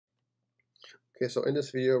Okay, so in this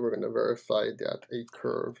video, we're going to verify that a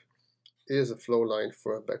curve is a flow line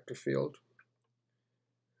for a vector field.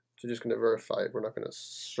 So just going to verify it. We're not going to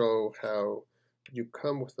show how you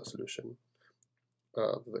come with the solution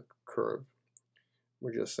of the curve.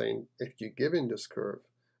 We're just saying if you given this curve,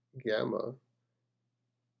 gamma,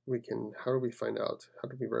 how do we find out, how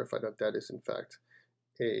do we verify that that is in fact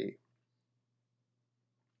a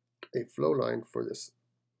flow line for this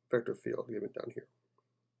vector field given down here.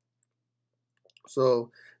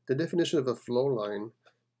 So the definition of a flow line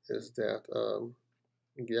is that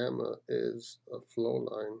gamma is a flow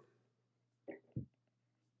line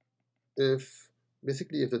if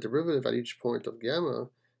the derivative at each point of gamma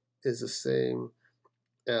is the same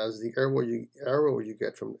as the arrow you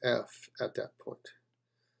get from f at that point.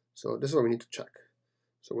 So this is what we need to check.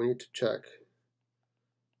 So we need to check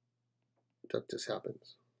that this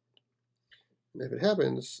happens. And if it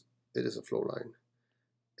happens, it is a flow line.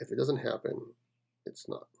 If it doesn't happen, it's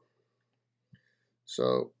not.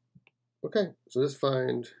 So, okay, so let's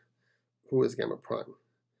find who is gamma prime.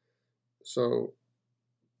 So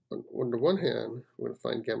on the one hand, we're going to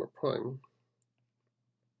find gamma prime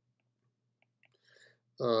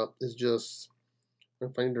is just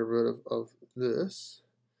I'm finding the derivative of this.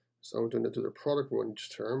 So I'm doing it to the product rule in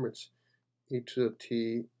each term. It's e to the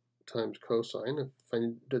t times cosine. I'm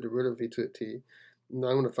finding the derivative of e to the t. Now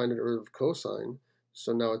I'm going to find the derivative of cosine.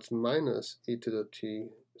 So now it's minus e to the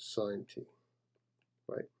t sine t,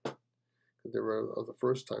 right? The derivative of the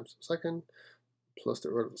first times the second, plus the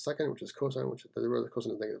derivative of the second, which is cosine, which is the derivative of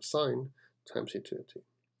cosine is negative sine, times e to the t.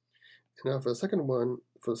 And now for the second one,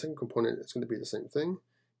 for the second component, it's going to be the same thing.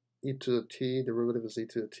 E to the t, derivative is e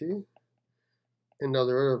to the t. And now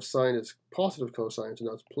the derivative of sine is positive cosine, so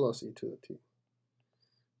now it's plus e to the t.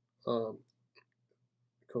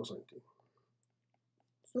 Cosine t.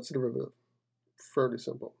 So that's the derivative. Fairly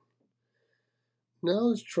simple. Now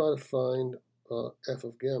let's try to find f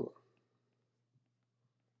of gamma.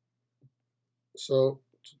 So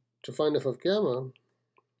to find f of gamma,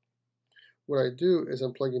 what I do is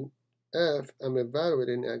I'm plugging f, I'm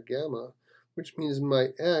evaluating at gamma, which means my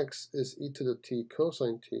x is e to the t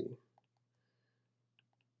cosine t,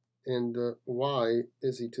 and y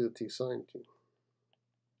is e to the t sine t.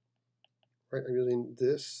 Right, I'm using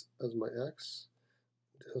this as my x,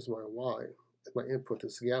 this is my y, and my input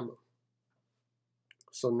is gamma.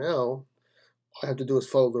 So now, all I have to do is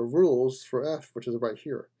follow the rules for f, which is right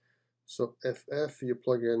here. So if f, you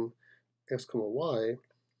plug in x comma y,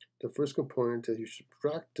 the first component is you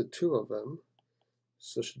subtract the two of them,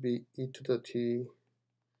 so it should be e to the t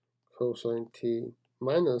cosine t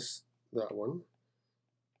minus that one.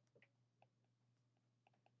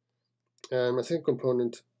 And my second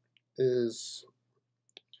component is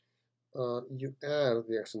you add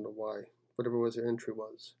the x and the y, whatever was your entry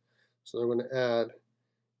was. So I'm going to add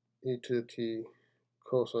e to the t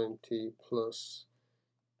cosine t plus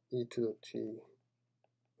e to the t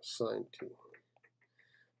sine t.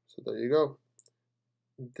 So there you go.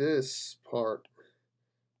 This part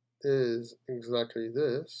is exactly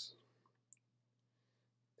this,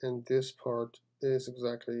 and this part is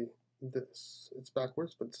exactly this. It's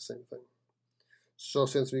backwards, but it's the same thing. So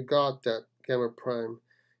since we got that gamma prime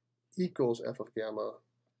equals f of gamma,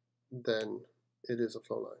 then it is a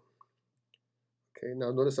flow line. Okay,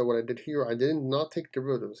 now notice that what I did here, I did not take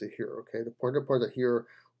derivatives here, okay? The important part that here,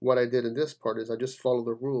 what I did in this part is I just follow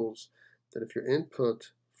the rules that if your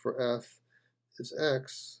input for f is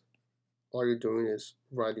x, all you're doing is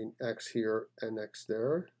writing x here and x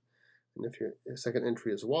there. And if your second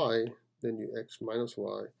entry is y, then you x minus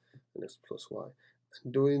y and x plus y.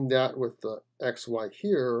 And doing that with the xy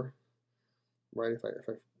here, right, if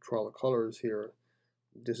I draw the colors here,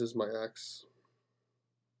 this is my x,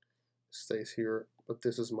 stays here, but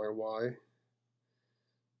this is my y.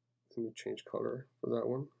 Let me change color for that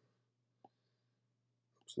one.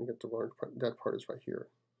 So you get the wrong part, that part is right here.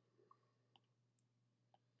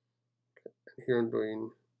 Okay. And here I'm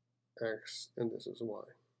doing x, and this is y.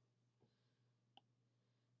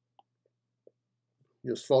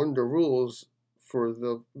 Just following the rules for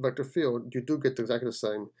the vector field, you do get exactly the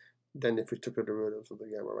same than if you took the derivative of the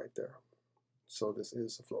gamma right there. So this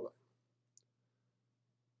is a flow line.